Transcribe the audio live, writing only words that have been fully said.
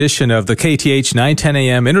Edition of the KTH 910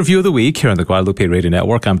 AM Interview of the Week here on the Guadalupe Radio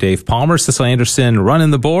Network. I'm Dave Palmer, Cecil Anderson running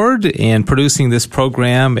the board and producing this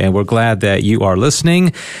program, and we're glad that you are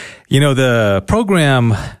listening. You know, the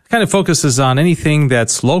program kind of focuses on anything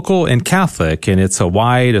that's local and Catholic, and it's a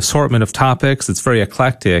wide assortment of topics. It's very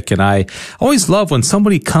eclectic, and I always love when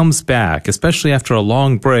somebody comes back, especially after a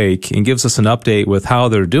long break, and gives us an update with how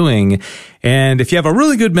they're doing. And if you have a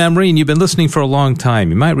really good memory and you've been listening for a long time,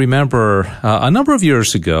 you might remember a number of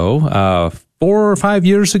years ago, 4 or 5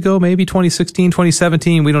 years ago, maybe 2016,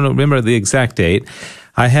 2017, we don't remember the exact date.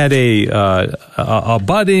 I had a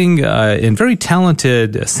budding and very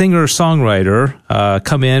talented singer-songwriter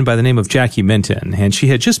come in by the name of Jackie Minton, and she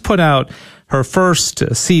had just put out her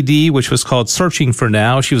first CD, which was called Searching for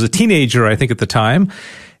Now. She was a teenager, I think, at the time.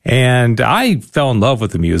 And I fell in love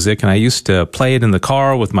with the music, and I used to play it in the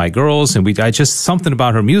car with my girls, and something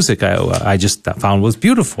about her music I just found was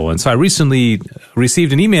beautiful. And so I recently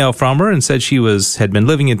received an email from her and said she had been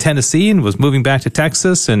living in Tennessee and was moving back to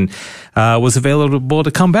Texas and was available to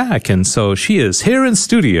come back. And so she is here in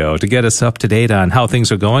studio to get us up to date on how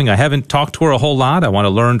things are going. I haven't talked to her a whole lot. I want to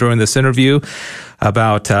learn during this interview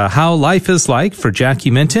about how life is like for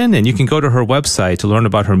Jackie Minton, and you can go to her website to learn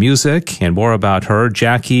about her music and more about her,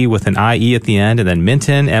 Jackie with an IE at the end, and then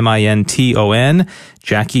Minton, MINTON,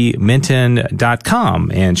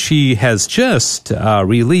 JackieMinton.com. And she has just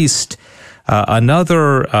released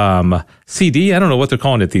another CD. I don't know what they're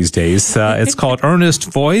calling it these days. It's called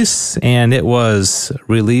Earnest Voice, and it was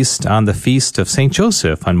released on the Feast of St.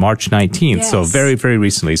 Joseph on March 19th. Yes. So very, very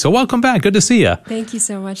recently. So welcome back. Good to see you. Thank you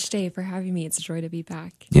so much, Dave, for having me. It's a joy to be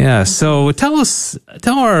back. Yeah. So tell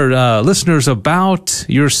our listeners about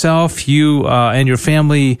yourself. You and your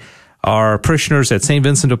family are parishioners at St.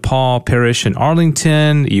 Vincent de Paul Parish in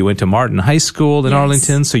Arlington. You went to Martin High School in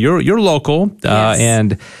Arlington. So you're local.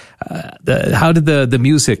 And how did the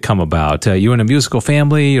music come about? You in a musical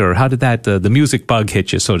family, or how did the music bug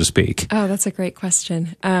hit you, so to speak? Oh, that's a great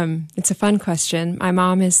question. It's a fun question. My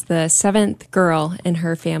mom is the 7th girl in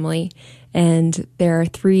her family, and there are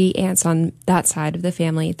 3 aunts on that side of the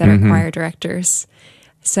family that are choir directors.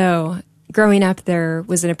 So growing up, there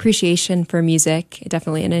was an appreciation for music,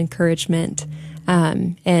 definitely an encouragement.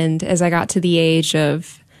 And as I got to the age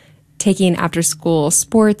of taking after school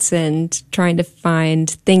sports and trying to find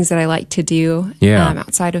things that I like to do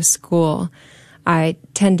outside of school, I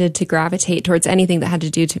tended to gravitate towards anything that had to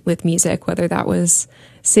do with music, whether that was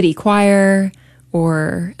city choir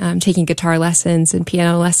or taking guitar lessons and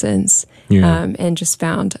piano lessons, and just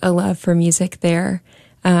found a love for music there.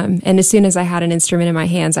 And as soon as I had an instrument in my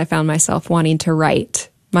hands, I found myself wanting to write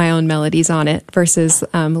my own melodies on it versus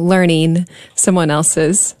learning someone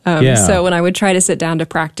else's. So when I would try to sit down to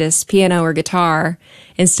practice piano or guitar,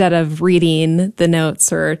 instead of reading the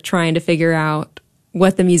notes or trying to figure out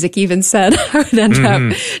what the music even said, I would end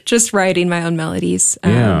up just writing my own melodies.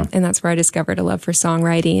 And that's where I discovered a love for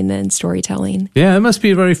songwriting and storytelling. Yeah, it must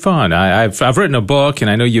be very fun. I've written a book, and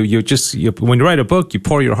I know you when you write a book, you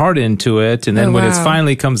pour your heart into it, and then when it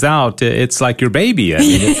finally comes out, it's like your baby. I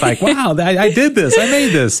mean, it's like, wow, I did this, I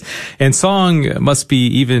made this. And song must be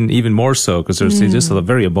even more so, because there's just a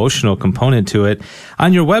very emotional component to it.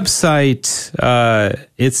 On your website,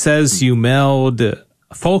 it says you meld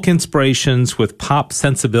folk inspirations with pop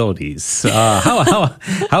sensibilities.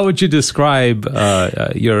 How would you describe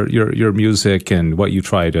your music and what you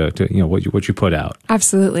try to what you put out?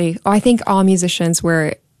 Absolutely. I think all musicians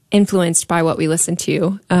were influenced by what we listen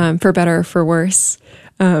to, for better or for worse.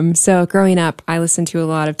 So growing up, I listened to a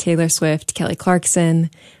lot of Taylor Swift, Kelly Clarkson,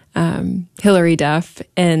 Hilary Duff,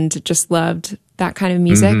 and just loved that kind of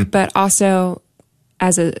music. But also,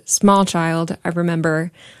 as a small child, I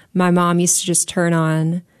remember my mom used to just turn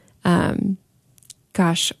on,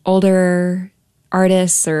 older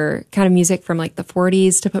artists or kind of music from like the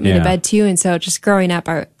 40s to put me to bed to. And so just growing up,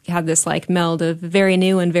 I had this like meld of very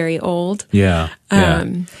new and very old.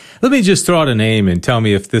 Let me just throw out a name and tell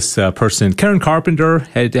me if this person, Karen Carpenter,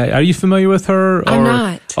 are you familiar with her? I'm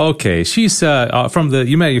not. Okay, she's from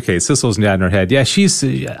Cecil's nodding her head. Yeah,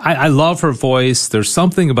 I love her voice. There's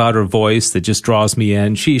something about her voice that just draws me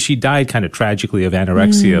in. She died kind of tragically of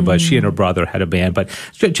anorexia, but she and her brother had a band. But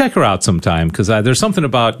check her out sometime, because there's something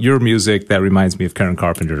about your music that reminds me of Karen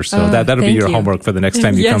Carpenter. So that'll be your homework for the next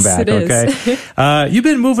time you come back. Okay. You've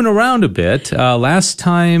been moving around a bit. Last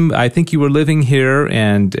time, I think you were living here,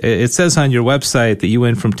 and it says on your website that you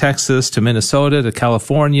went from Texas to Minnesota to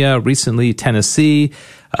California, recently Tennessee.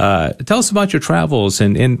 Tell us about your travels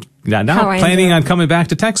and now planning on coming back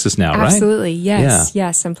to Texas now, right? Absolutely. Yes. Yeah.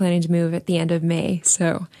 Yes. I'm planning to move at the end of May.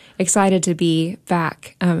 So excited to be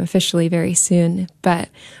back officially very soon. But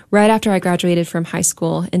right after I graduated from high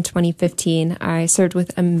school in 2015, I served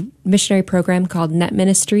with a missionary program called Net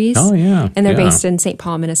Ministries. Oh, yeah. And they're based in St.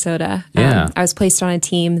 Paul, Minnesota. Yeah. I was placed on a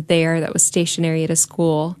team there that was stationary at a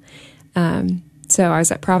school. So I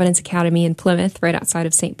was at Providence Academy in Plymouth, right outside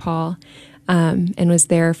of St. Paul, and was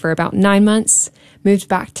there for about 9 months. Moved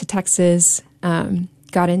back to Texas,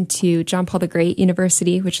 got into John Paul the Great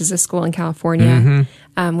University, which is a school in California.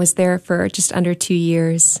 Was there for just under 2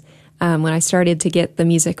 years when I started to get the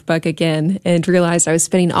music bug again and realized I was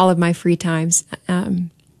spending all of my free times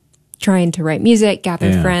trying to write music,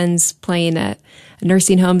 gather friends, playing at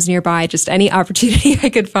nursing homes nearby, just any opportunity I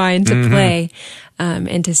could find to play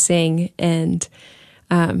and to sing. And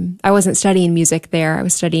I wasn't studying music there. I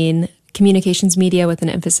was studying communications media with an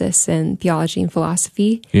emphasis in theology and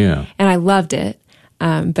philosophy. Yeah. And I loved it.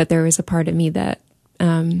 But there was a part of me that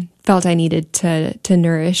felt I needed to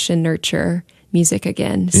nourish and nurture music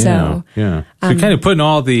again. So you're kind of putting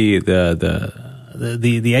all the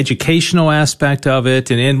educational aspect of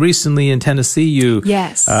it, and recently in Tennessee, you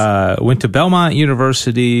went to Belmont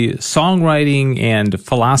University, songwriting and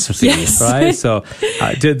philosophy, right? So,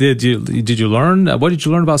 did you learn? What did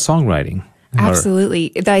you learn about songwriting?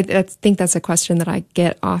 Absolutely, I think that's a question that I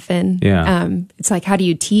get often. Yeah, it's like, how do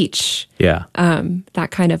you teach? Yeah,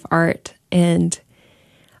 that kind of art, and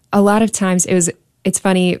a lot of times it's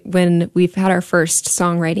funny when we've had our first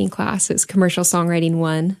songwriting class, it's commercial songwriting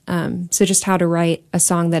 1. So just how to write a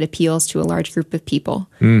song that appeals to a large group of people.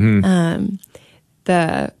 The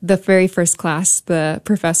very first class, the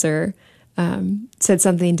professor said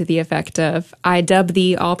something to the effect of, I dub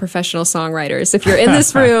thee all professional songwriters. If you're in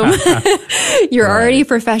this room, you're already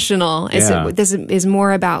professional. So this is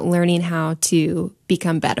more about learning how to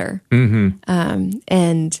become better.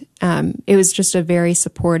 And it was just a very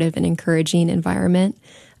supportive and encouraging environment,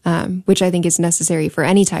 which I think is necessary for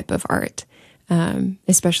any type of art,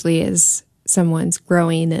 especially as someone's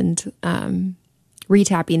growing and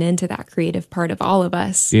retapping into that creative part of all of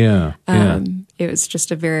us. It was just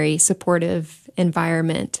a very supportive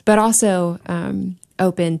environment, but also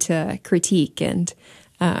open to critique. And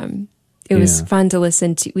it was fun to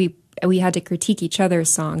listen to. We had to critique each other's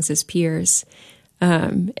songs as peers.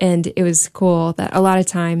 And it was cool that a lot of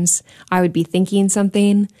times I would be thinking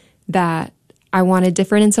something that I wanted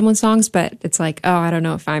different in someone's songs, but it's like, oh, I don't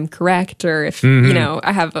know if I'm correct or if,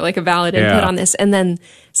 I have like a valid input on this. And then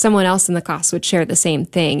someone else in the class would share the same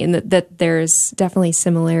thing. And that there's definitely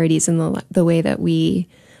similarities in the way that we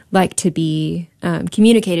like to be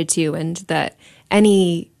communicated to, and that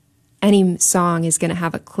any song is going to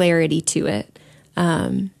have a clarity to it.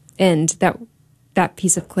 And that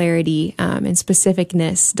piece of clarity and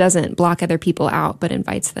specificness doesn't block other people out, but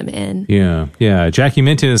invites them in. Yeah. Jackie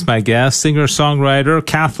Minton is my guest, singer, songwriter,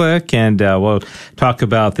 Catholic, and we'll talk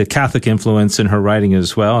about the Catholic influence in her writing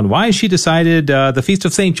as well, and why she decided the Feast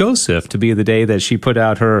of St. Joseph to be the day that she put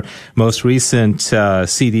out her most recent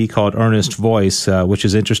CD called Earnest Voice, which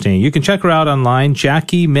is interesting. You can check her out online,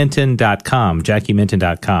 JackieMinton.com,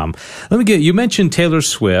 JackieMinton.com. You mentioned Taylor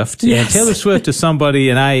Swift, and Taylor Swift is somebody,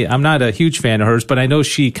 and I'm not a huge fan of hers, but I know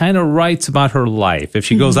she kind of writes about her life. If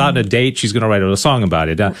she goes out on a date, she's going to write a song about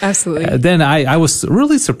it. Absolutely. Then I was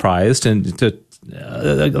really surprised, and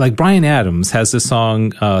like Bryan Adams has this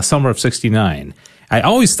song, Summer of '69. I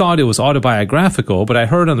always thought it was autobiographical, but I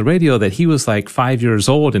heard on the radio that he was like 5 years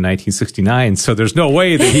old in 1969, so there's no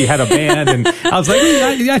way that he had a band. And I was like,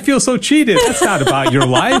 I feel so cheated. That's not about your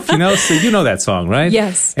life, So you know that song, right?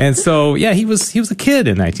 Yes. And so, he was a kid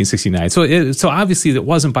in 1969. So obviously it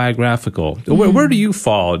wasn't biographical. Where do you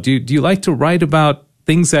fall? Do you like to write about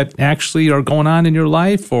things that actually are going on in your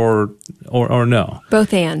life, or no?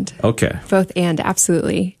 Both and. Okay. Both and,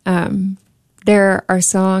 absolutely. There are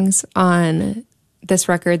songs on this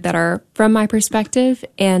record that are from my perspective,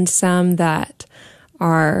 and some that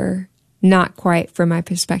are not quite from my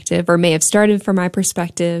perspective, or may have started from my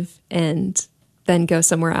perspective and then go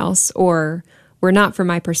somewhere else, or were not from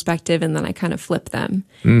my perspective and then I kind of flip them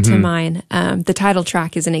to mine. The title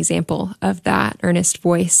track is an example of that, Earnest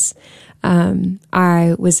Voice.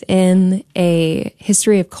 I was in a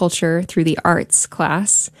history of culture through the arts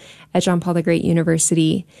class at John Paul the Great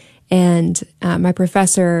University, and my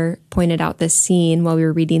professor pointed out this scene while we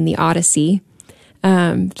were reading the Odyssey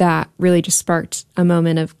that really just sparked a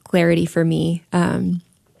moment of clarity for me.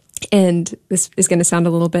 And this is going to sound a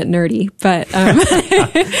little bit nerdy, but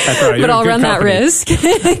That's all right. but I'll run that company. risk.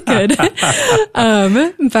 Good.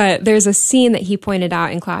 But there's a scene that he pointed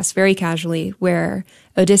out in class very casually where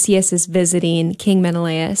Odysseus is visiting King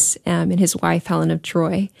Menelaus and his wife Helen of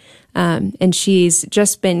Troy, and she's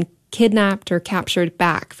just been kidnapped or captured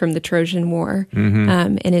back from the Trojan War,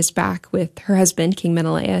 and is back with her husband, King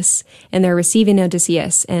Menelaus, and they're receiving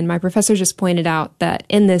Odysseus. And my professor just pointed out that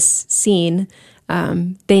in this scene,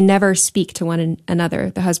 they never speak to one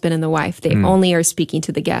another, the husband and the wife. They only are speaking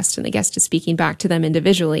to the guest, and the guest is speaking back to them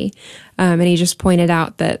individually. And he just pointed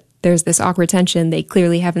out that there's this awkward tension. They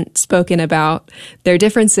clearly haven't spoken about their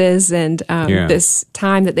differences and this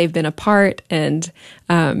time that they've been apart. And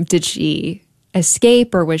did she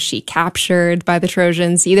escape or was she captured by the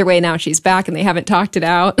Trojans? Either way, now she's back and they haven't talked it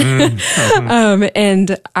out.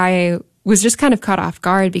 And I was just kind of caught off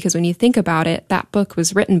guard because when you think about it, that book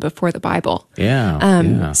was written before the Bible.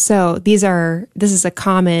 So this is a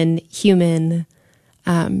common human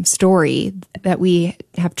story that we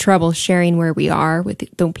have trouble sharing where we are with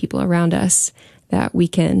the people around us, that we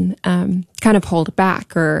can kind of hold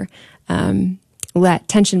back or let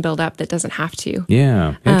tension build up that doesn't have to.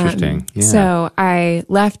 Yeah, interesting. So I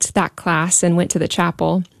left that class and went to the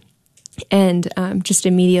chapel and just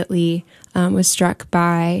immediately was struck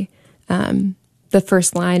by the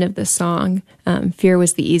first line of the song, "Fear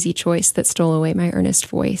was the easy choice that stole away my earnest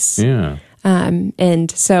voice." Yeah.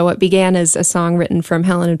 And so what began as a song written from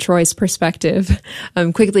Helen of Troy's perspective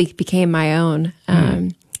quickly became my own,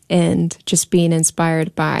 and just being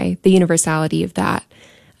inspired by the universality of that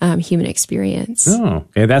human experience. Oh,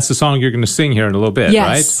 and that's the song you're going to sing here in a little bit,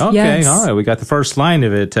 Yes, right? Okay, yes. all right. We got the first line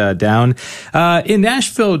of it down. In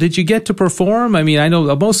Nashville, did you get to perform? I mean, I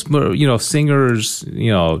know most, singers,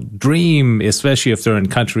 dream, especially if they're in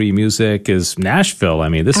country music, is Nashville. I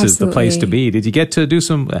mean, this is the place to be. Did you get to do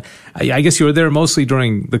some, I guess you were there mostly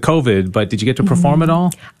during the COVID, but did you get to perform at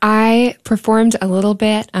all? I performed a little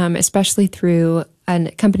bit, especially through a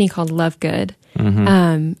company called Love Good. I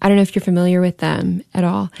don't know if you're familiar with them at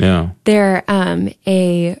all. Yeah. They're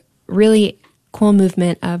a really cool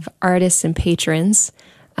movement of artists and patrons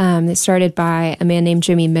that started by a man named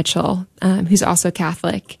Jimmy Mitchell, who's also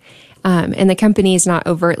Catholic. And the company is not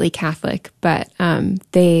overtly Catholic, but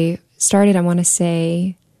they started, I want to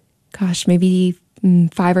say, maybe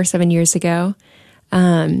 5 or 7 years ago,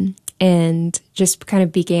 and just kind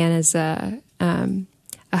of began as a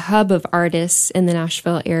hub of artists in the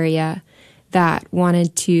Nashville area that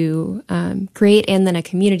wanted to create, and then a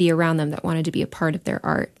community around them that wanted to be a part of their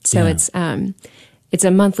art. So it's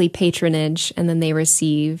a monthly patronage, and then they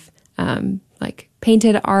receive like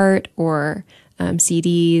painted art or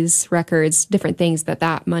CDs, records, different things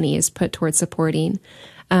that money is put towards supporting.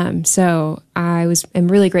 So I'm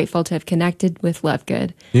really grateful to have connected with Love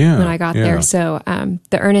Good when I got there. So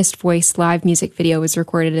the Earnest Voice live music video was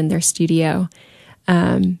recorded in their studio,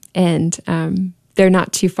 and they're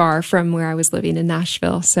not too far from where I was living in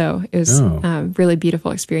Nashville. So it was a really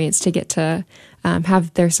beautiful experience to get to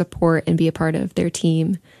have their support and be a part of their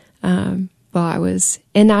team while I was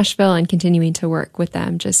in Nashville, and continuing to work with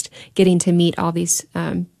them, just getting to meet all these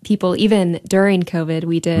people. Even during COVID,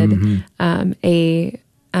 we did a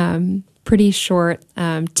pretty short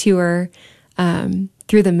tour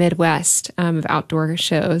through the Midwest of outdoor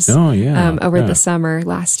shows over the summer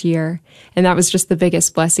last year. And that was just the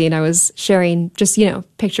biggest blessing. I was sharing just,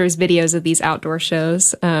 pictures, videos of these outdoor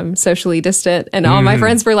shows, socially distant. And all my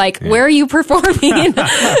friends were like, where are you performing?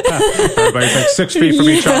 Everybody's like 6 feet from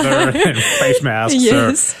each other and face masks.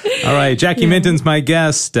 Yes. All right. Jackie Minton's my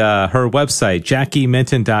guest. Her website,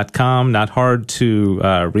 JackieMinton.com, not hard to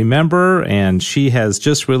remember. And she has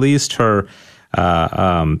just released her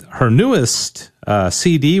newest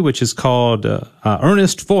CD, which is called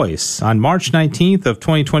Earnest Voice, on March 19th of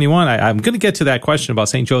 2021. I'm going to get to that question about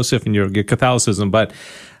St. Joseph and your Catholicism, but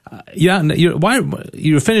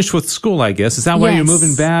you're finished with school, I guess. Is that why you're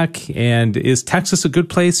moving back? And is Texas a good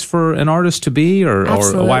place for an artist to be, or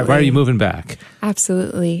why are you moving back?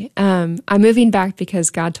 Absolutely. I'm moving back because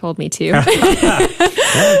God told me to.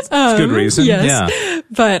 That's a good reason. Yes. Yeah.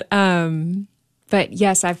 But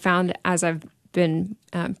yes, I've found, as I've been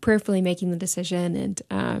prayerfully making the decision,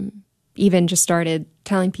 and even just started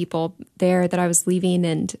telling people there that I was leaving,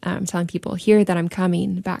 and telling people here that I'm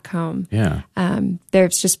coming back home. Yeah.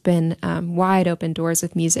 There's just been wide open doors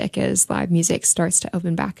with music as live music starts to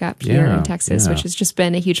open back up here in Texas, which has just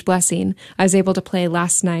been a huge blessing. I was able to play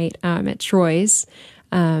last night at Troy's,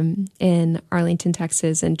 in Arlington,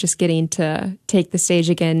 Texas, and just getting to take the stage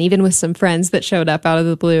again, even with some friends that showed up out of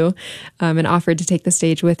the blue and offered to take the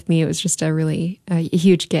stage with me. It was just a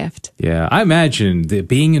huge gift. Yeah, I imagine that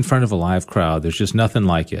being in front of a live crowd, there's just nothing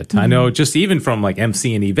like it. I know just even from like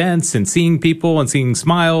emceeing events and seeing people and seeing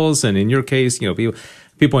smiles, and in your case,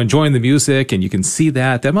 people enjoying the music, and you can see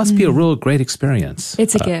that must be a real great experience.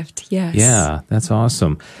 It's a gift. Yes. Yeah, that's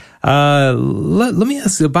awesome. Let me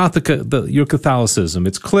ask you about your Catholicism.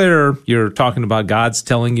 It's clear you're talking about God's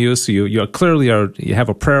telling you, so you clearly you have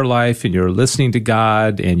a prayer life, and you're listening to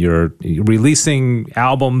God, and you're releasing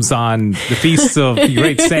albums on the feasts of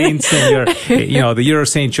great saints, and the year of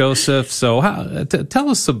Saint Joseph. So tell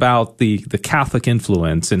us about the Catholic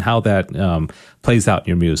influence and how that plays out in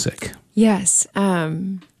your music. Yes,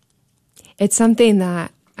 it's something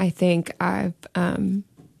that I think I've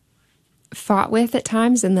fought with at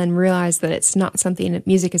times, and then realized that it's not something that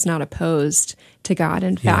music is not opposed to God.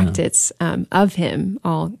 In fact, it's of Him.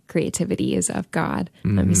 All creativity is of God.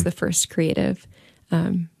 He's the first creative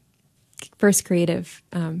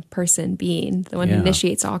person, being the one who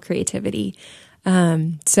initiates all creativity.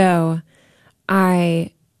 So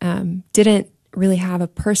I didn't really have a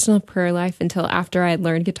personal prayer life until after I had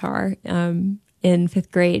learned guitar in 5th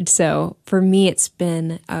grade. So for me, it's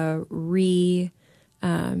been a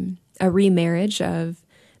remarriage of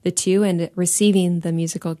the two, and receiving the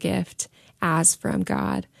musical gift as from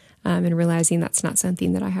God, and realizing that's not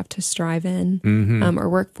something that I have to strive in or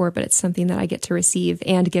work for, but it's something that I get to receive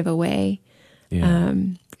and give away. Yeah.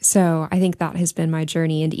 So I think that has been my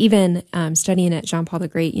journey. And even studying at John Paul the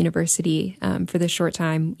Great University for this short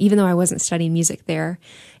time, even though I wasn't studying music there,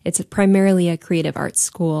 it's primarily a creative arts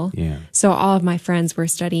school. Yeah. So all of my friends were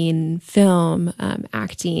studying film,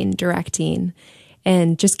 acting, directing,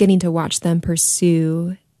 and just getting to watch them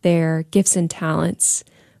pursue their gifts and talents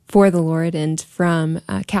for the Lord and from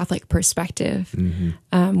a Catholic perspective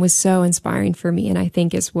was so inspiring for me. And I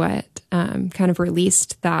think is what kind of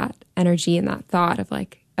released that energy and that thought of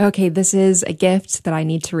like, okay, this is a gift that I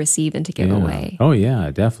need to receive and to give away. Oh yeah,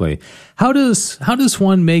 definitely. How does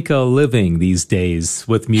one make a living these days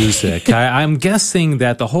with music? I'm guessing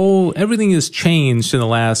that everything has changed in the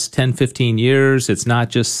last 10, 15 years. It's not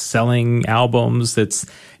just selling albums. It's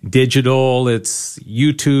digital, it's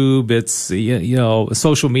YouTube, it's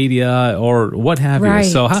social media or what have you.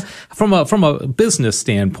 So from a business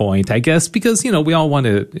standpoint, I guess, because we all want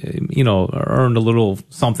to earn a little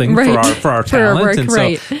something for our talent, work, and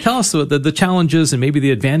so tell us the challenges and maybe the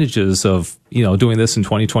advantages of doing this in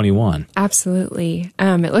 2021. Absolutely.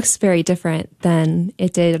 It looks very different than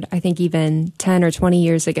it did, I think, even 10 or 20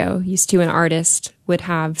 years ago. Used to, an artist would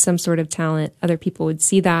have some sort of talent, other people would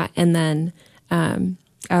see that, and then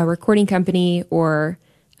a recording company or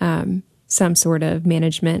some sort of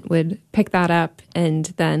management would pick that up and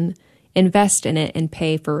then invest in it and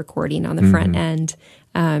pay for recording on the front end,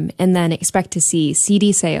 and then expect to see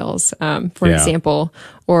CD sales, for example,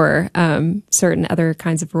 or certain other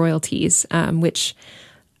kinds of royalties, which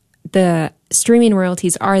the streaming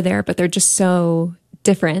royalties are there, but they're just so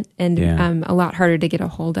different and a lot harder to get a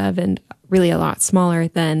hold of, and really a lot smaller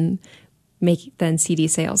than CD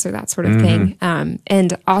sales or that sort of thing.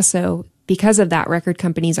 And also, because of that, record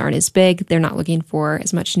companies aren't as big. They're not looking for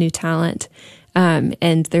as much new talent.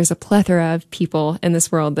 And there's a plethora of people in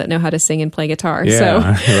this world that know how to sing and play guitar.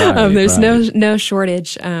 There's no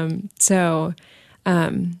shortage. I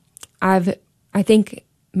think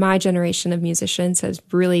my generation of musicians has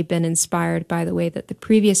really been inspired by the way that the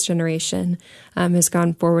previous generation has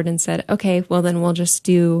gone forward and said, okay, well then we'll just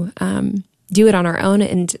do it on our own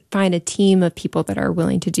and find a team of people that are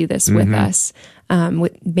willing to do this with us,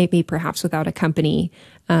 maybe perhaps without a company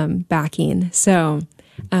backing. So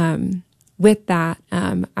with that,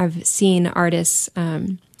 I've seen artists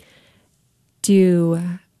do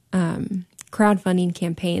crowdfunding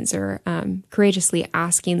campaigns or courageously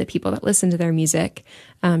asking the people that listen to their music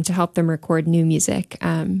to help them record new music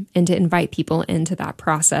and to invite people into that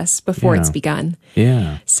process before it's begun.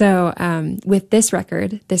 Yeah. So with this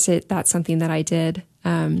record, that's something that I did.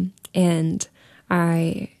 And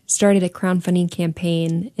I started a crowdfunding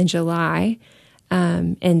campaign in July.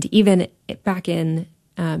 And even back in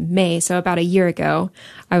May, so about a year ago,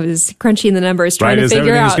 I was crunching the numbers, trying to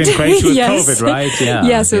figure out. Been crazy with COVID, right? Yeah.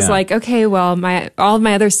 Yes, it was like, okay, well, all of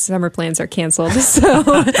my other summer plans are canceled, so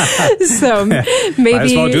maybe, might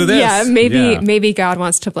as well do this. Maybe God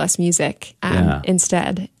wants to bless music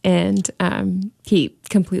instead, and He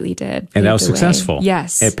completely did. And that was successful.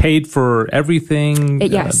 Yes, it paid for everything.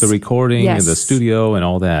 The recording and the studio and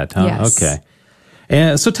all that. Huh? Yes. Okay.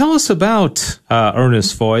 And so tell us about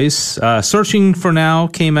Earnest Voice. Searching for Now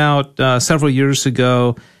came out several years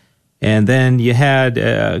ago. And then you had,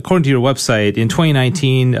 according to your website, in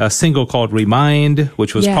 2019, a single called Remind,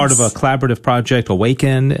 which was part of a collaborative project,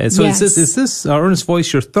 Awaken. And so is this Earnest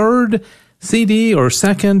Voice your third CD or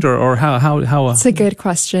second, or how? It's a good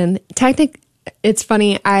question. It's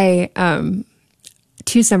funny.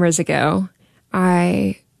 2 summers ago,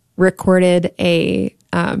 I recorded a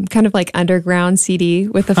kind of like underground CD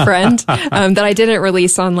with a friend that I didn't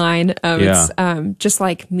release online. It's just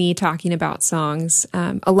like me talking about songs,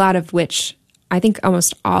 a lot of which I think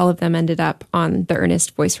almost all of them ended up on the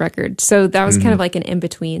Earnest Voice record. So that was kind of like an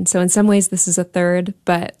in-between. So in some ways this is a third,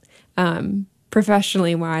 but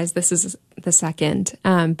professionally wise, this is the second.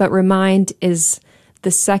 But Remind is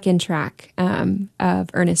the second track of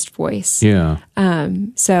Earnest Voice. Yeah.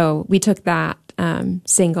 So we took that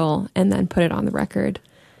single and then put it on the record.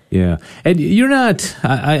 Yeah. And you're not,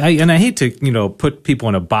 I hate to, put people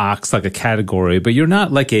in a box, like a category, but you're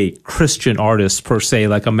not like a Christian artist per se,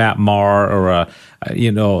 like a Matt Maher or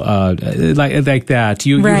like that.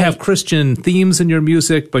 You have Christian themes in your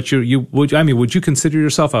music, but would you consider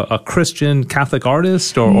yourself a Christian Catholic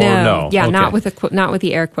artist or no? Yeah, okay. not with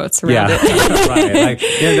the air quotes around it. Right.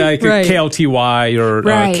 Like KLTY or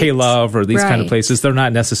K-Love or these kind of places. They're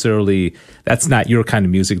not necessarily, that's not your kind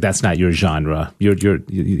of music. That's not your genre.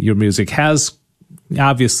 Your music has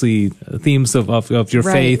obviously themes of your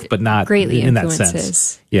faith, but not greatly in that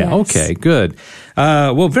sense. Yeah. Yes. Okay. Good.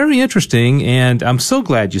 Well, very interesting, and I'm so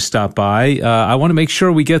glad you stopped by. I want to make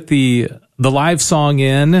sure we get the live song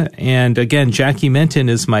in, and again, Jackie Minton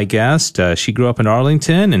is my guest. She grew up in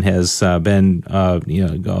Arlington and has been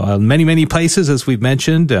many places, as we've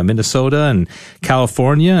mentioned, Minnesota and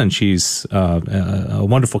California, and she's a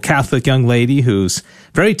wonderful Catholic young lady who's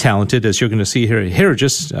very talented, as you're going to see here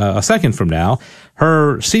just a second from now.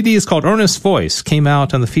 Her CD is called Earnest Voice, came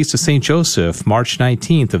out on the Feast of St. Joseph, March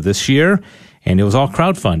 19th of this year, and it was all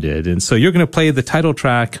crowdfunded. And so you're going to play the title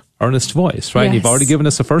track, Earnest Voice, right? Yes. And you've already given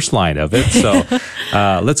us the first line of it. So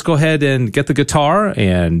let's go ahead and get the guitar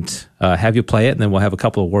and have you play it, and then we'll have a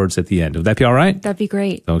couple of words at the end. Would that be all right? That'd be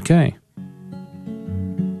great. Okay.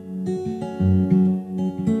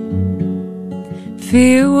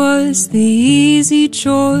 Fear was the easy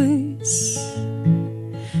choice.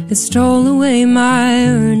 It stole away my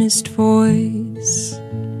earnest voice.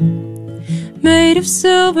 Made of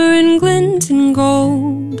silver and glint and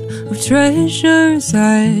gold, of treasures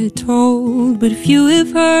I told, but few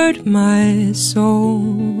have heard my soul.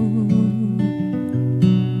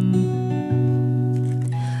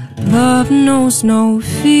 Love knows no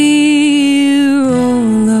fear,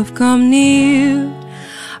 oh love come near.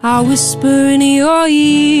 I'll whisper in your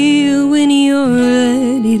ear when you're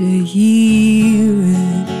ready to hear it.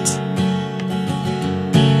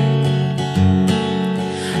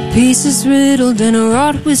 Pieces riddled and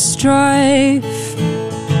wrought with strife,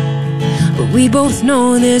 but we both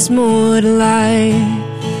know there's more to life.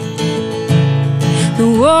 The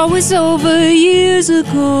war was over years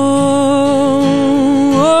ago,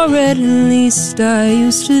 or at least I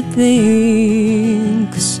used to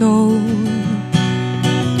think so.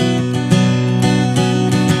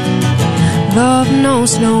 Love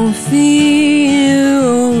knows no fear,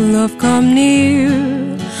 oh love come near.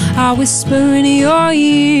 I'll whisper in your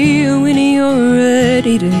ear when you're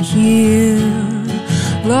ready to hear.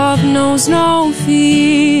 Love knows no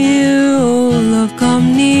fear, oh love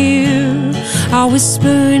come near. I'll whisper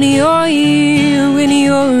in your ear when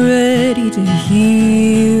you're ready to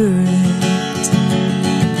hear it.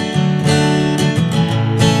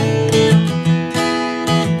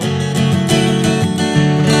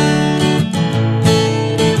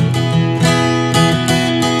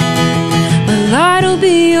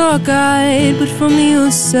 Be your guide, but from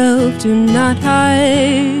yourself do not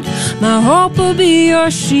hide. My hope will be your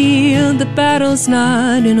shield, the battle's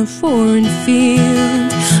not in a foreign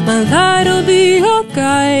field. My light will be your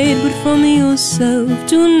guide, but from yourself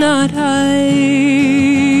do not hide.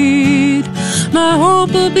 My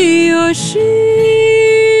hope will be your shield,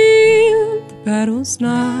 the battle's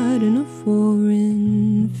not in a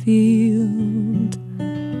foreign field.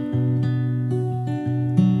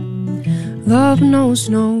 Love knows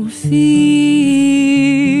no fear,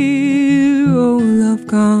 oh love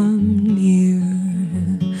come near.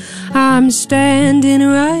 I'm standing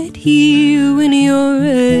right here when you're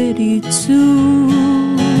ready to.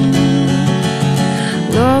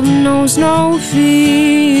 Love knows no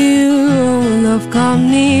fear, oh love come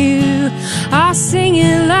near. I'll sing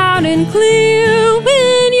it loud and clear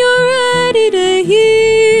when you're ready to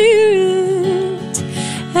hear it.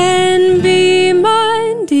 And be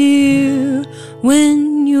mine, dear,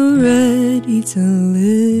 when you're ready to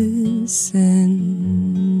listen.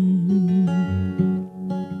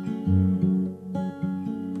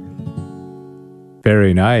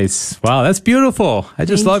 Very nice. Wow, that's beautiful. I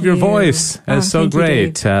just love your voice. That's so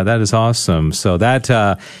great. That is awesome. So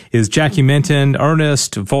that is Jackie Minton,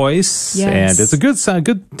 Earnest Voice. Yes. And it's a good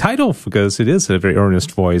title because it is a very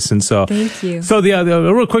earnest voice. And so, thank you. So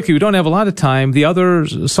the real quickly, we don't have a lot of time. The other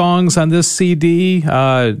songs on this CD,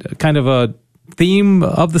 kind of a theme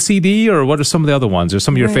of the CD, or what are some of the other ones? Or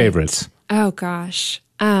some of your favorites? Oh gosh.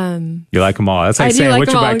 You like them all. That's like saying, which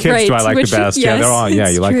of my kids do I like the best? Yes, yeah, they're all,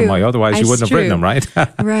 you like them all. Otherwise, you wouldn't have written them, right?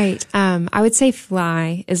 Right. I would say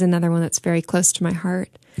Fly is another one that's very close to my heart.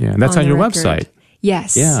 Yeah, and that's on your website.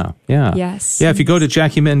 Yes. Yeah. Yes. Yeah, if you go to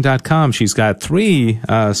JackieMinton.com, she's got 3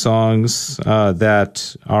 songs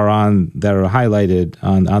that are highlighted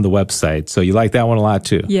on the website. So you like that one a lot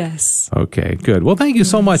too? Yes. Okay, good. Well, thank you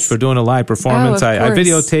so much for doing a live performance. I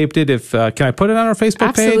videotaped it. Can I put it on our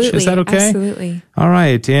Facebook page? Is that okay? Absolutely. All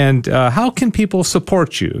right. And how can people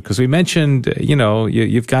support you? Because we mentioned,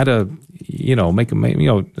 you've got to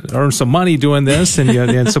earn some money doing this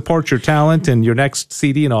and support your talent and your next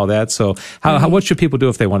CD and all that. So what should people do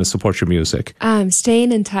if they want to support your music?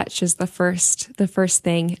 Staying in touch is the first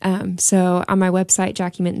thing. So on my website,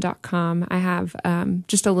 JackieMinton.com, I have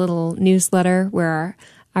just a little newsletter where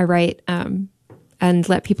I write and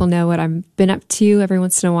let people know what I've been up to every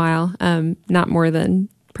once in a while. Not more than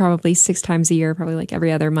probably 6 times a year, probably like every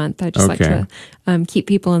other month. I just like to keep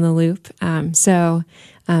people in the loop. So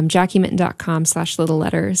JackieMinton.com/little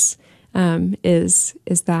letters is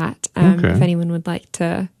that. If anyone would like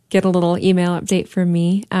to get a little email update from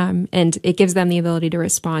me, and it gives them the ability to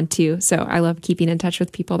respond too. So I love keeping in touch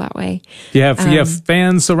with people that way. You have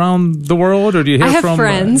fans around the world, or do you hear from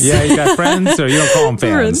friends? You got friends, or you don't call them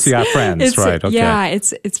fans? You got friends, right? Okay. Yeah,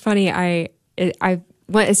 it's funny.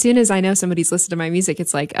 As soon as I know somebody's listened to my music,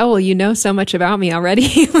 it's like, oh, well, you know so much about me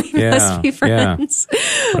already. We must be friends.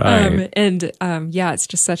 Yeah. Right. It's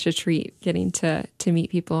just such a treat getting to meet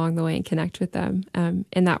people along the way and connect with them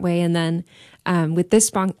in that way. And then with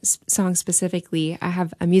this song specifically, I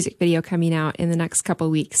have a music video coming out in the next couple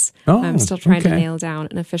of weeks. I'm still trying to nail down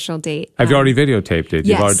an official date. Have you already videotaped it?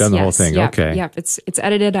 You've already done the whole thing. Yep, okay. Yep. It's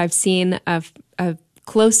edited. I've seen a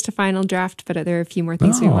close to final draft, but there are a few more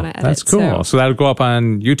things we want to edit. That's cool. So that'll go up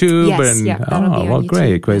on YouTube. Yes, that'll be on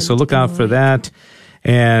YouTube. Great. So look out for that.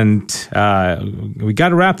 And we got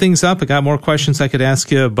to wrap things up. I got more questions I could ask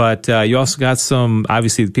you, but you also got some.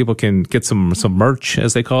 Obviously, people can get some merch,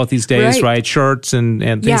 as they call it these days, right? Shirts and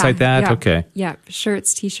things like that. Yeah. Okay. Yeah,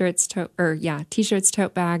 shirts, t-shirts, t-shirts,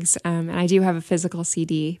 tote bags, and I do have a physical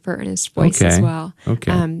CD for Earnest Voice as well.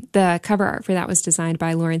 Okay. The cover art for that was designed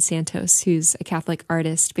by Lauren Santos, who's a Catholic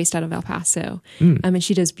artist based out of El Paso, and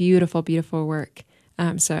she does beautiful, beautiful work.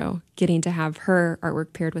 So getting to have her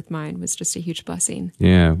artwork paired with mine was just a huge blessing.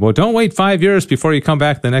 Yeah. Well, don't wait 5 years before you come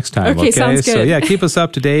back the next time. Okay. Sounds good. So keep us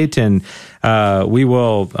up to date, and we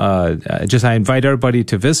will I invite everybody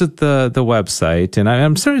to visit the website. And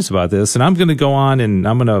I'm serious about this, and I'm going to go on and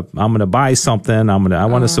I'm going to buy something. I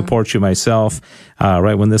want to support you myself.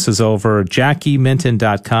 Right when this is over,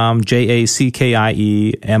 JackieMinton.com,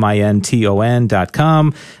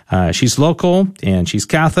 JackieMinton.com. She's local and she's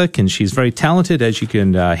Catholic and she's very talented, as you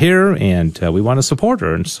can hear, and we want to support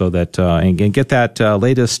her, and so that and get that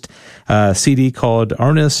latest CD called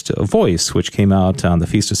Earnest Voice, which came out on the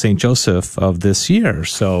Feast of St. Joseph of this year.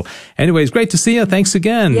 So anyways, great to see you. Thanks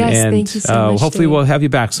again. Yes, and thank you so much, hopefully Dave. We'll have you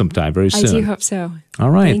back sometime very soon. I do hope so. All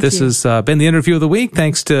right. Thank This you. has been the interview of the week.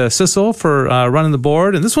 Thanks to Sissel for running the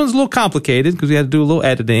board. And this one's a little complicated because we had to do a little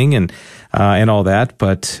editing and all that,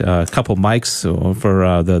 but a couple mics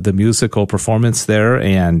for the musical performance there.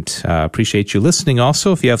 And appreciate you listening.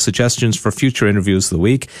 Also, if you have suggestions for future interviews of the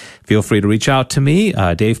week, feel free to reach out to me,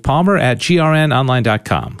 Dave Palmer at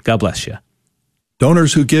grnonline.com. God bless you.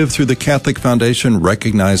 Donors who give through the Catholic Foundation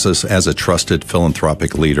recognize us as a trusted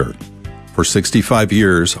philanthropic leader. For 65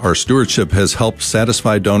 years, our stewardship has helped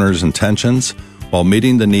satisfy donors' intentions while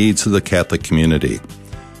meeting the needs of the Catholic community.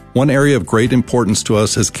 One area of great importance to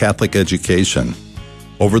us is Catholic education.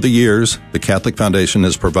 Over the years, the Catholic Foundation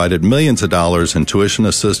has provided millions of dollars in tuition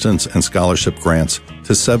assistance and scholarship grants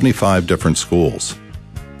to 75 different schools.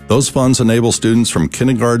 Those funds enable students from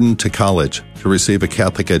kindergarten to college to receive a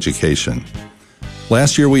Catholic education.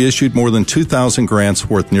 Last year, we issued more than 2,000 grants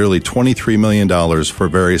worth nearly $23 million for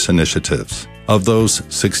various initiatives. Of those,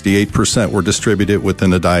 68% were distributed within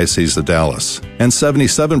the Diocese of Dallas, and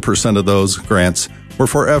 77% of those grants were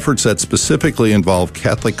for efforts that specifically involve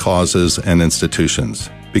Catholic causes and institutions.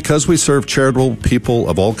 Because we serve charitable people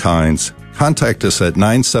of all kinds, Contact us at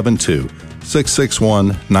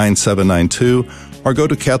 972-661-9792 or go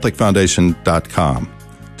to CatholicFoundation.com.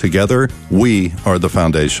 Together, we are the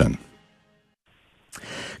foundation.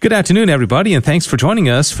 Good afternoon, everybody, and thanks for joining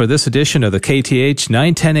us for this edition of the KTH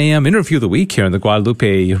 910 AM Interview of the Week here on the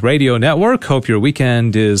Guadalupe Radio Network. Hope your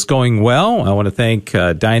weekend is going well. I want to thank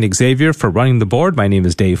Diane Xavier for running the board. My name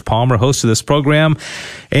is Dave Palmer, host of this program,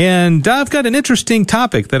 and I've got an interesting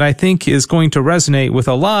topic that I think is going to resonate with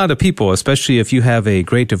a lot of people, especially if you have a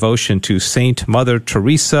great devotion to Saint Mother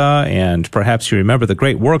Teresa, and perhaps you remember the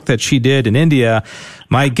great work that she did in India.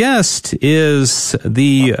 My guest is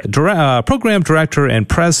the program director and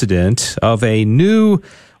president of a new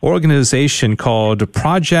organization called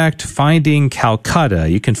Project Finding Calcutta.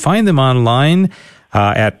 You can find them online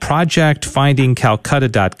at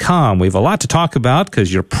projectfindingcalcutta.com. We have a lot to talk about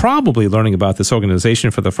because you're probably learning about this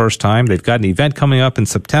organization for the first time. They've got an event coming up in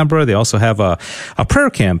September. They also have a prayer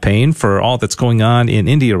campaign for all that's going on in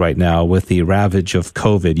India right now with the ravage of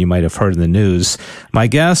COVID. You might have heard in the news. My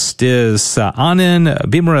guest is Anand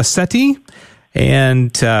Bhimarasetty.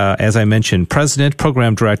 And as I mentioned, President,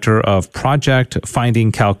 Program Director of Project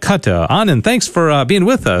Finding Calcutta. Anand, thanks for being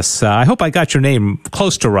with us. I hope I got your name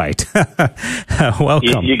close to right.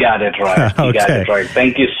 Welcome. You got it right. You got it right.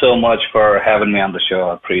 Thank you so much for having me on the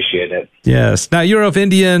show. I appreciate it. Yes. Now, you're of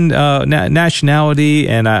Indian nationality,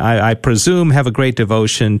 and I presume have a great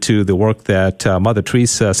devotion to the work that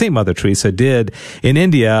Saint Mother Teresa did in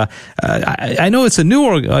India. I know it's a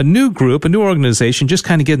new group, a new organization, just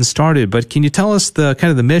kind of getting started, but can you tell us the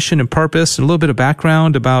kind of the mission and purpose and a little bit of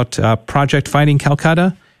background about Project Finding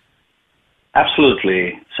Calcutta?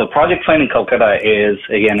 Absolutely. So Project Finding Calcutta is,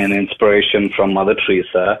 again, an inspiration from Mother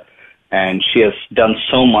Teresa, and she has done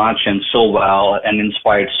so much and so well and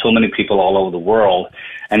inspired so many people all over the world.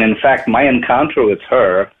 And in fact, my encounter with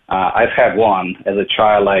her, I've had one. As a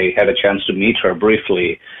child, I had a chance to meet her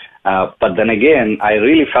briefly. But then again, I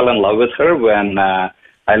really fell in love with her when I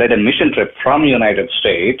led a mission trip from the United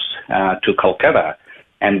States to Calcutta.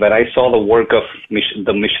 And when I saw the work of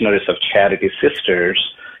the Missionaries of Charity Sisters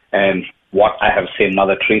and what I have seen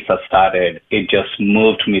Mother Teresa started, it just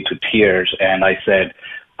moved me to tears. And I said,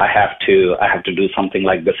 I have to do something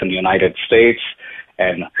like this in the United States.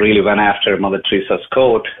 And really went after Mother Teresa's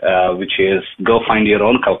quote, which is, go find your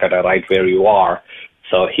own Calcutta right where you are.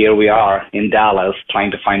 So here we are in Dallas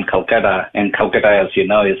trying to find Calcutta. And Calcutta, as you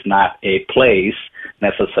know, is not a place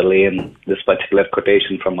necessarily in this particular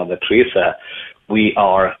quotation from Mother Teresa. We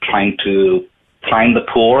are trying to find the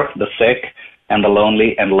poor, the sick, and the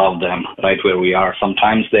lonely and love them right where we are.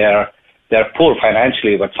 Sometimes they're poor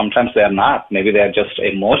financially, but sometimes they're not. Maybe they're just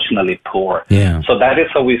emotionally poor. Yeah. So that is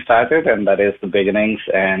how we started, and that is the beginnings.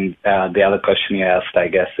 And the other question you asked, I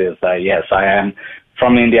guess, is yes, I am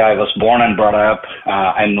from India. I was born and brought up.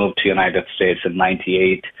 I moved to the United States in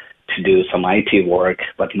 98 to do some IT work,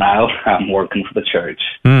 but now I'm working for the church.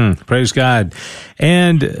 Praise God.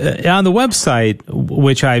 And on the website,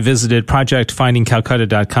 which I visited,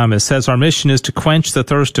 projectfindingcalcutta.com, it says our mission is to quench the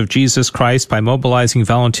thirst of Jesus Christ by mobilizing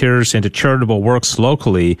volunteers into charitable works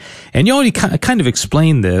locally. And you already kind of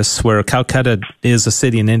explained this, where Calcutta is a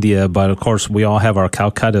city in India, but of course we all have our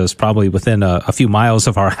Calcuttas probably within a few miles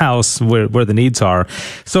of our house where the needs are.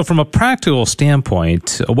 So from a practical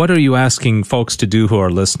standpoint, what are you asking folks to do who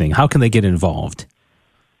are listening? How can they get involved?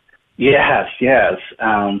 Yes.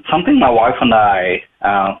 Something my wife and I,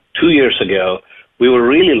 2 years ago, we were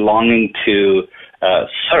really longing to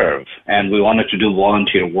serve, and we wanted to do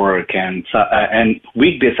volunteer work, and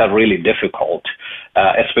weekdays are really difficult,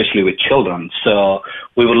 especially with children. So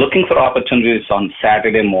we were looking for opportunities on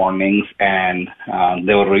Saturday mornings, and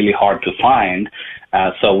they were really hard to find.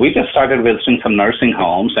 So we just started visiting some nursing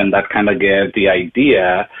homes, and that kind of gave the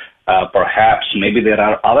idea perhaps maybe there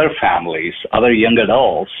are other families, other young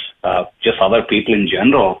adults, just other people in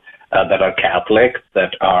general that are Catholic,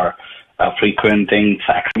 that are frequenting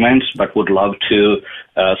sacraments, but would love to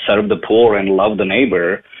serve the poor and love the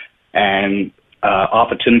neighbor. And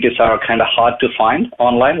opportunities are kind of hard to find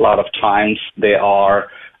online. A lot of times there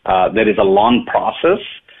is a long process.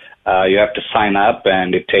 You have to sign up,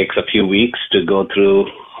 and it takes a few weeks to go through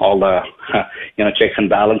all the checks and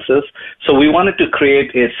balances. So we wanted to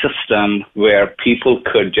create a system where people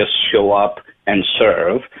could just show up and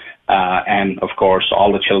serve. And of course,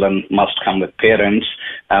 all the children must come with parents.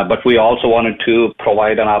 But we also wanted to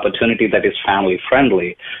provide an opportunity that is family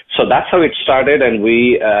friendly. So that's how it started. And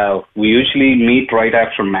we usually meet right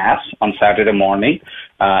after Mass on Saturday morning.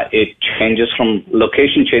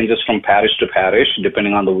 Location changes from parish to parish,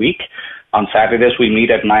 depending on the week. On Saturdays, we meet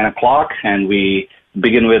at 9 o'clock, and we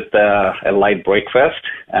begin with a light breakfast,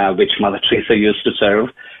 which Mother Teresa used to serve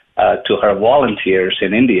to her volunteers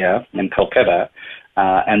in India, in Calcutta.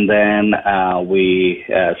 And then we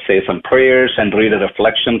say some prayers and read a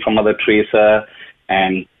reflection from Mother Teresa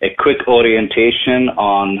and a quick orientation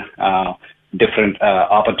on different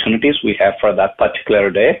opportunities we have for that particular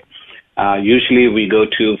day. Usually we go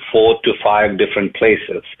to 4 to 5 different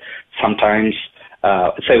places. Sometimes,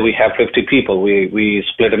 say we have 50 people, we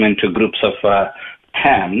split them into groups of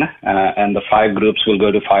 10, and the 5 groups will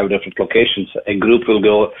go to 5 different locations. A group will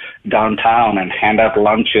go downtown and hand out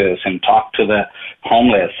lunches and talk to the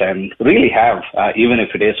homeless and really have, even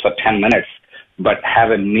if it is for 10 minutes, but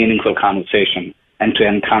have a meaningful conversation and to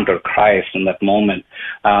encounter Christ in that moment.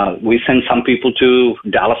 We send some people to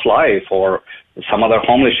Dallas Life or some other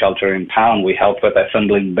homeless shelter in town. We help with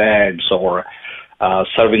assembling beds or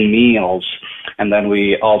serving meals. And then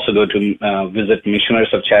we also go to visit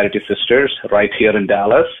Missionaries of Charity Sisters right here in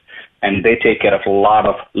Dallas. And they take care of a lot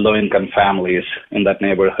of low-income families in that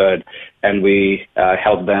neighborhood. And we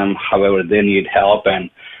help them however they need help.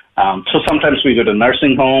 And so sometimes we go to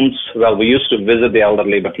nursing homes. Well, we used to visit the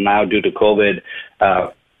elderly, but now due to COVID,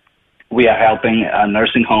 we are helping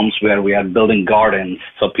nursing homes where we are building gardens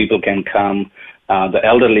so people can come. The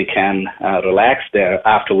elderly can relax there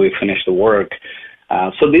after we finish the work.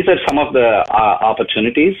 So these are some of the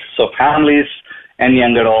opportunities. So families and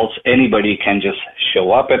young adults, anybody can just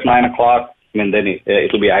show up at 9 o'clock. I mean, then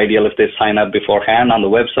it'll be ideal if they sign up beforehand on the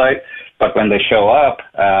website. But when they show up,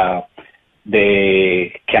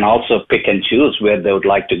 they can also pick and choose where they would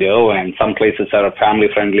like to go. And some places are family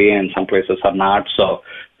friendly and some places are not. So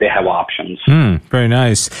they have options. Very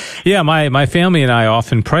nice. Yeah, my family and I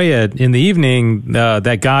often pray in the evening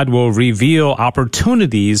that God will reveal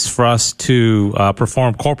opportunities for us to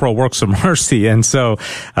perform corporal works of mercy. And so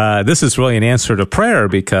this is really an answer to prayer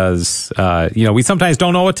because, we sometimes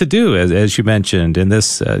don't know what to do, as you mentioned, and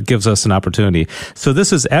this gives us an opportunity. So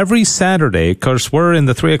this is every Saturday. Of course, we're in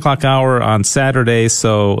the 3 o'clock hour on Saturday,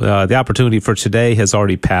 so the opportunity for today has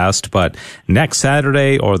already passed. But next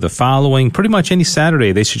Saturday or the following, pretty much any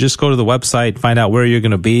Saturday, they should just go to the website, find out where you're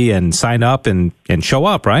going to be, and sign up and show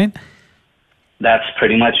up, right? That's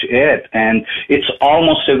pretty much it. And it's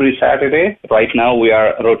almost every Saturday. Right now we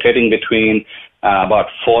are rotating between about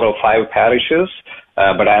 4 or 5 parishes.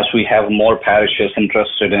 But as we have more parishes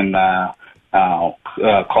interested in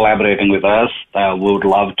collaborating with us, we would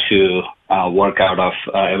love to work out of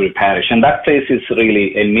every parish. And that place is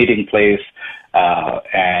really a meeting place.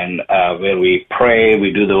 And where we pray,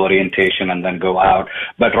 we do the orientation, and then go out.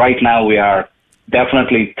 But right now we are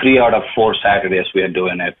definitely 3 out of 4 Saturdays we are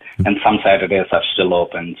doing it, and some Saturdays are still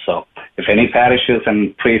open. So if any parishes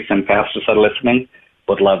and priests and pastors are listening,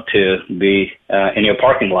 would love to be in your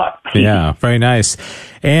parking lot. Yeah, very nice.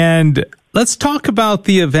 And let's talk about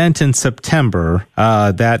the event in September.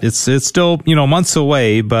 That it's still months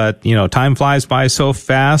away, but time flies by so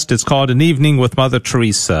fast. It's called An Evening with Mother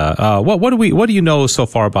Teresa. What do you know so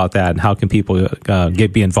far about that, and how can people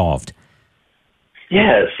be involved?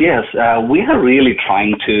 Yes. We are really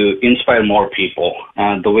trying to inspire more people.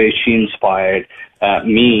 The way she inspired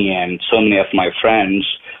me and so many of my friends.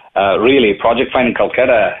 Really, Project Finding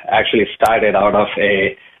Calcutta actually started out of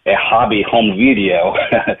a hobby home video.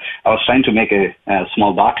 I was trying to make a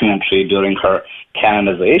small documentary during her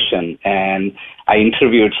canonization, and I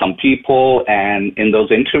interviewed some people, and in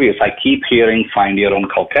those interviews, I keep hearing Find Your Own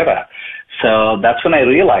Calcutta. So that's when I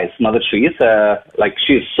realized Mother Teresa,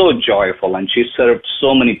 she's so joyful, and she served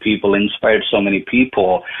so many people, inspired so many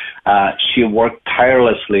people. She worked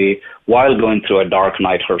tirelessly while going through a dark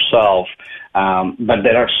night herself. But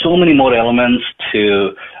there are so many more elements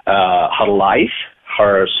to her life,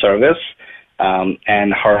 her service,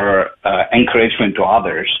 and her encouragement to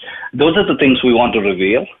others. Those are the things we want to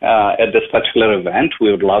reveal at this particular event. We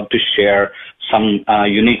would love to share some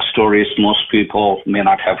unique stories most people may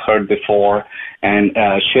not have heard before, and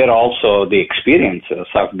share also the experiences.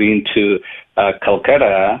 I've been to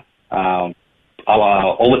Calcutta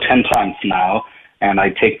over 10 times now, and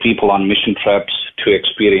I take people on mission trips to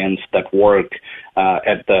experience that work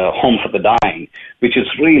at the Home for the Dying, which is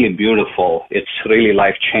really beautiful. It's really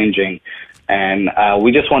life-changing. And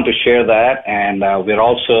we just want to share that. And we're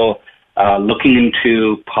also looking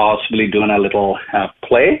into possibly doing a little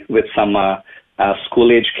play with some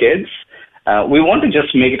school-age kids. We want to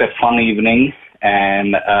just make it a fun evening,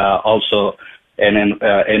 and also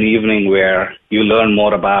an evening where you learn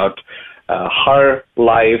more about her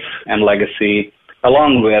life and legacy.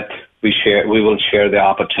 Along with, we will share the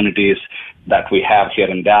opportunities that we have here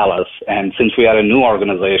in Dallas. And since we are a new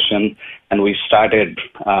organization and we started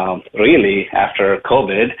really after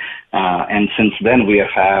COVID, and since then we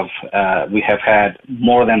have had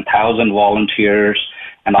more than 1,000 volunteers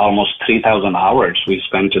and almost 3,000 hours we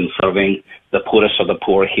spent in serving the poorest of the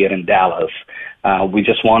poor here in Dallas. We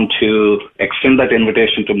just want to extend that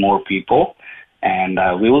invitation to more people, and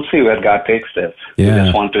we will see where God takes this. Yeah. We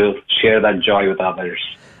just want to share that joy with others.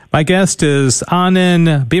 My guest is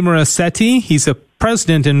Anand Bhimarasetti. He's a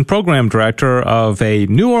president and program director of a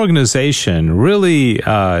new organization really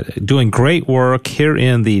doing great work here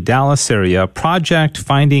in the Dallas area, Project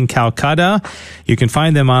Finding Calcutta. You can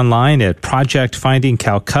find them online at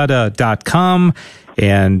projectfindingcalcutta.com.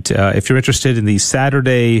 And if you're interested in these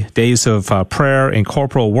Saturday days of prayer and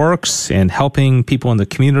corporal works and helping people in the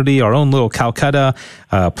community, our own little Calcutta,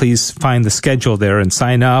 please find the schedule there and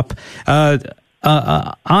sign up.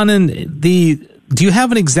 Anand, do you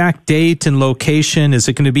have an exact date and location? Is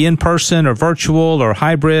it going to be in person or virtual or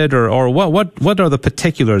hybrid or what are the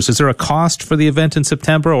particulars? Is there a cost for the event in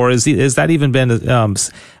September, or is that even been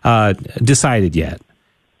decided yet?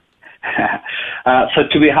 So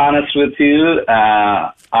to be honest with you,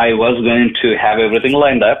 I was going to have everything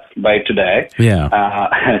lined up by today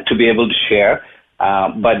to be able to share.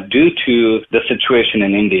 But due to the situation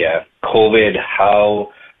in India, COVID,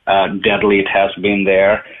 how deadly it has been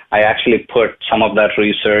there, I actually put some of that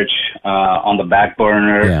research on the back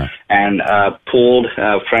burner and pulled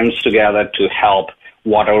friends together to help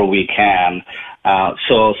whatever we can.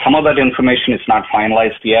 So some of that information is not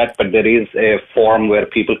finalized yet, but there is a form where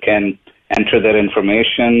people can enter their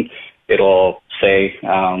information. It'll say,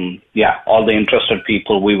 all the interested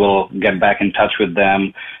people, we will get back in touch with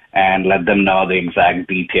them and let them know the exact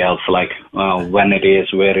details, like when it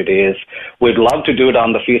is, where it is. We'd love to do it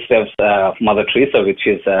on the Feast of Mother Teresa, which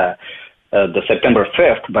is the September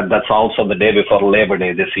 5th, but that's also the day before Labor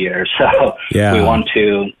Day this year. So we want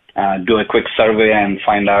to do a quick survey and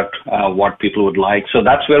find out what people would like. So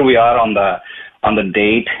that's where we are on the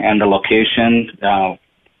date and the location.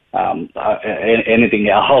 Anything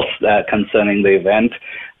else concerning the event,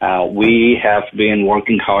 we have been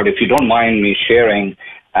working hard. If you don't mind me sharing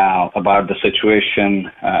about the situation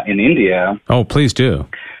in India. Oh, please do.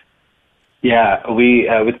 Yeah, we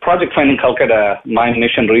with Project Finding Calcutta, my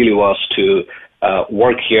mission really was to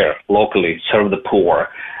work here locally, serve the poor.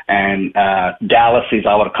 And Dallas is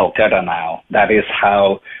our Calcutta now. That is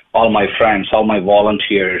how all my friends, all my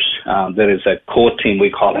volunteers, there is a core team, we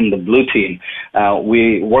call them the Blue Team.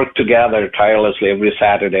 We work together tirelessly every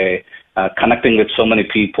Saturday, connecting with so many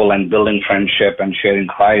people and building friendship and sharing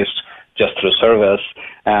Christ just through service.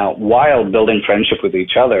 While building friendship with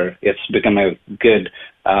each other, it's become a good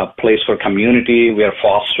place for community. We are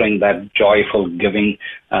fostering that joyful giving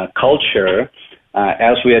culture.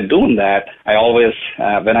 As we are doing that, I always,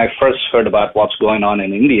 when I first heard about what's going on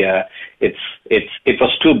in India, it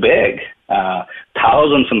was too big.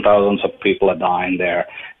 Thousands and thousands of people are dying there.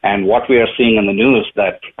 And what we are seeing in the news,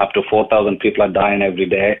 that up to 4,000 people are dying every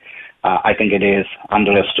day, I think it is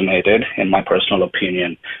underestimated, in my personal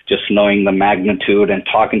opinion. Just knowing the magnitude and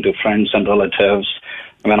talking to friends and relatives.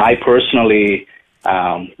 I mean, I personally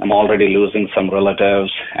am already losing some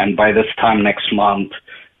relatives. And by this time next month,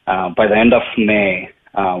 by the end of May,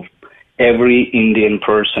 every Indian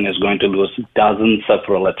person is going to lose dozens of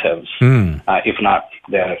relatives, if not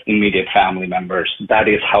their immediate family members. That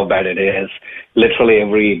is how bad it is. Literally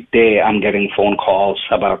every day I'm getting phone calls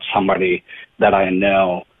about somebody that I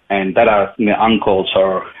know, and that are my uncles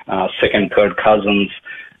or second, third cousins.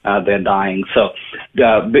 They're dying. So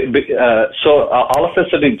all of a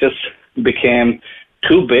sudden it just became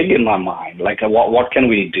too big in my mind. Like, what can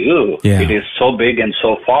we do? Yeah. It is so big and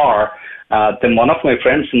so far. Then one of my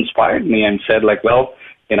friends inspired me and said, like, well,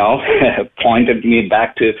 pointed me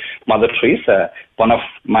back to Mother Teresa. One of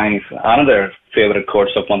my another favorite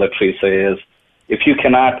quotes of Mother Teresa is, if you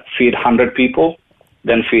cannot feed 100 people,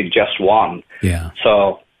 then feed just one. Yeah.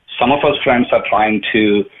 So some of us friends are trying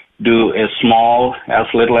to do as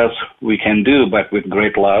little as we can do, but with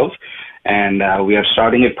great love. And we are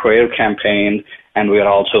starting a prayer campaign, and we are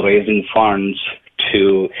also raising funds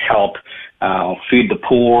to help feed the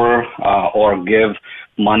poor or give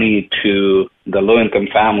money to the low-income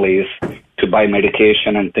families to buy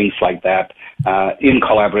medication and things like that in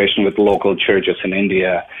collaboration with local churches in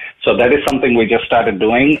India. So that is something we just started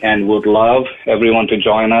doing and would love everyone to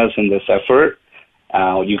join us in this effort.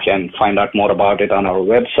 You can find out more about it on our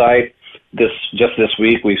website. This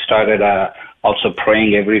week we started also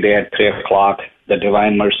praying every day at 3 o'clock, the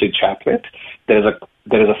Divine Mercy Chaplet. There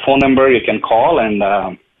is a phone number you can call,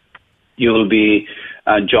 and you will be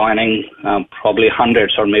joining probably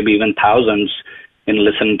hundreds or maybe even thousands in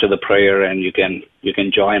listening to the prayer, and you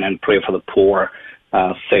can join and pray for the poor,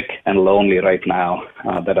 sick and lonely right now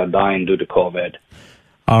that are dying due to COVID.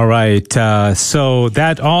 All right. So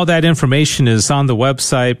all that information is on the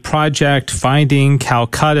website,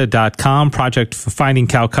 projectfindingcalcutta.com,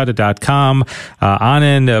 projectfindingcalcutta.com.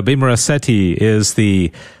 Anand Bhimarasetti is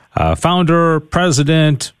the founder,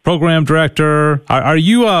 president, program director. Are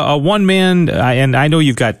you a one-man? And I know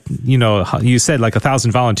you've got, you said like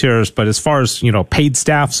 1,000 volunteers, but as far as, paid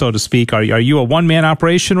staff, so to speak, are you a one-man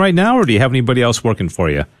operation right now, or do you have anybody else working for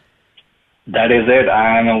you? That is it.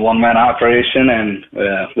 I am a one-man operation, and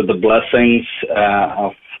with the blessings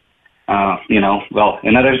of,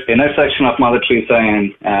 intersection of Mother Teresa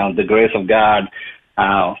and the grace of God,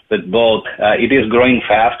 with both, it is growing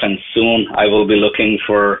fast, and soon I will be looking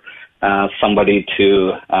for somebody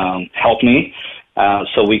to help me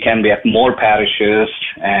so we can be at more parishes,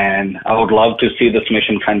 and I would love to see this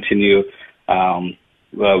mission continue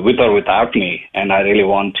with or without me, and I really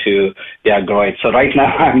want to, grow it. So right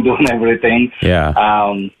now I'm doing everything. Yeah.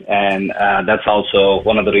 And that's also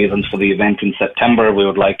one of the reasons for the event in September. We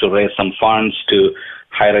would like to raise some funds to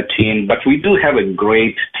hire a team, but we do have a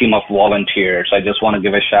great team of volunteers. I just want to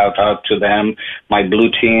give a shout out to them. My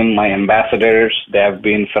blue team, my ambassadors, they have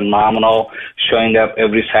been phenomenal, showing up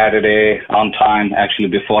every Saturday on time, actually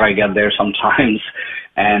before I get there sometimes,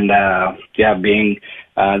 and being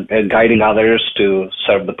guiding others to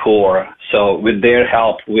serve the poor. So with their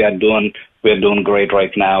help, we're doing great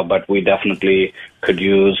right now, but we definitely could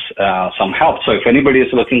use some help. So if anybody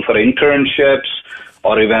is looking for internships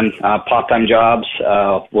or even part-time jobs,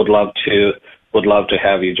 would love to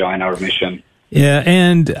have you join our mission. Yeah,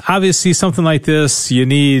 and obviously something like this, you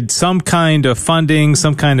need some kind of funding,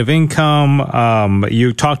 some kind of income.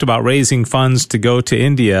 You talked about raising funds to go to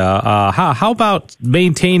India. How about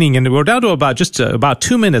maintaining, and we're down to about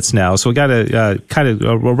 2 minutes now, so we got to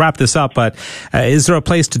we'll wrap this up, but is there a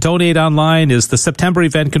place to donate online? Is the September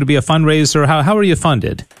event going to be a fundraiser? How are you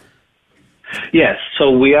funded? Yes, so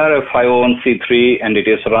we are a 501c3, and it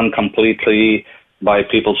is run completely by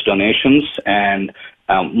people's donations, and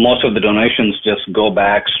most of the donations just go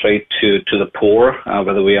back straight to the poor,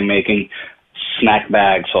 whether we are making snack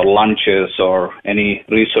bags or lunches or any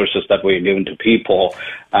resources that we're giving to people.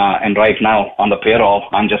 And right now on the payroll,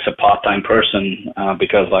 I'm just a part-time person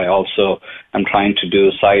because I also am trying to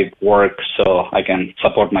do side work so I can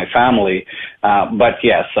support my family. But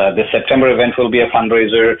yes, the September event will be a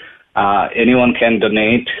fundraiser. Anyone can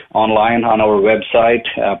donate online on our website,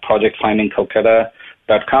 projectfindingcalcutta.com,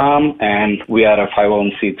 and we are a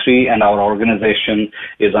 501c3, and our organization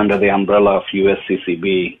is under the umbrella of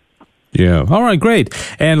USCCB. Yeah. All right, great.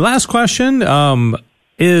 And last question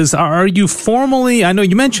are you formally, I know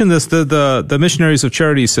you mentioned this, the Missionaries of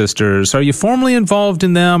Charity Sisters, are you formally involved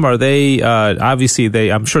in them? Are they,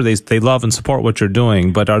 obviously I'm sure they love and support what you're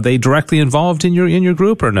doing, but are they directly involved in your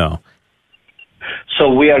group or no? So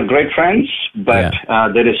we are great friends, but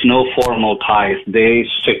there is no formal ties. They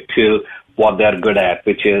stick to what they're good at,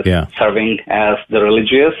 which is serving as the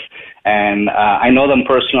religious. And I know them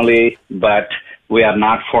personally, but we are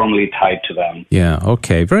not formally tied to them. Yeah,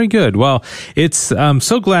 okay. Very good. Well, I'm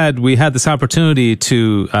so glad we had this opportunity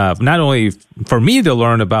to not only for me to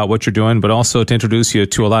learn about what you're doing, but also to introduce you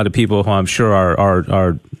to a lot of people who I'm sure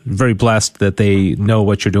are very blessed that they know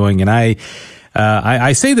what you're doing. And I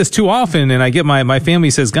say this too often, and I get my family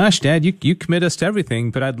says, "Gosh, Dad, you commit us to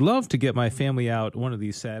everything," but I'd love to get my family out one of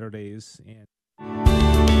these Saturdays.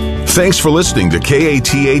 Thanks for listening to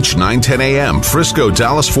KATH 910 AM, Frisco,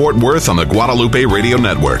 Dallas, Fort Worth on the Guadalupe Radio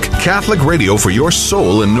Network. Catholic radio for your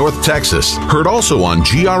soul in North Texas. Heard also on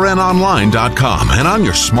grnonline.com and on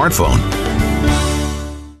your smartphone.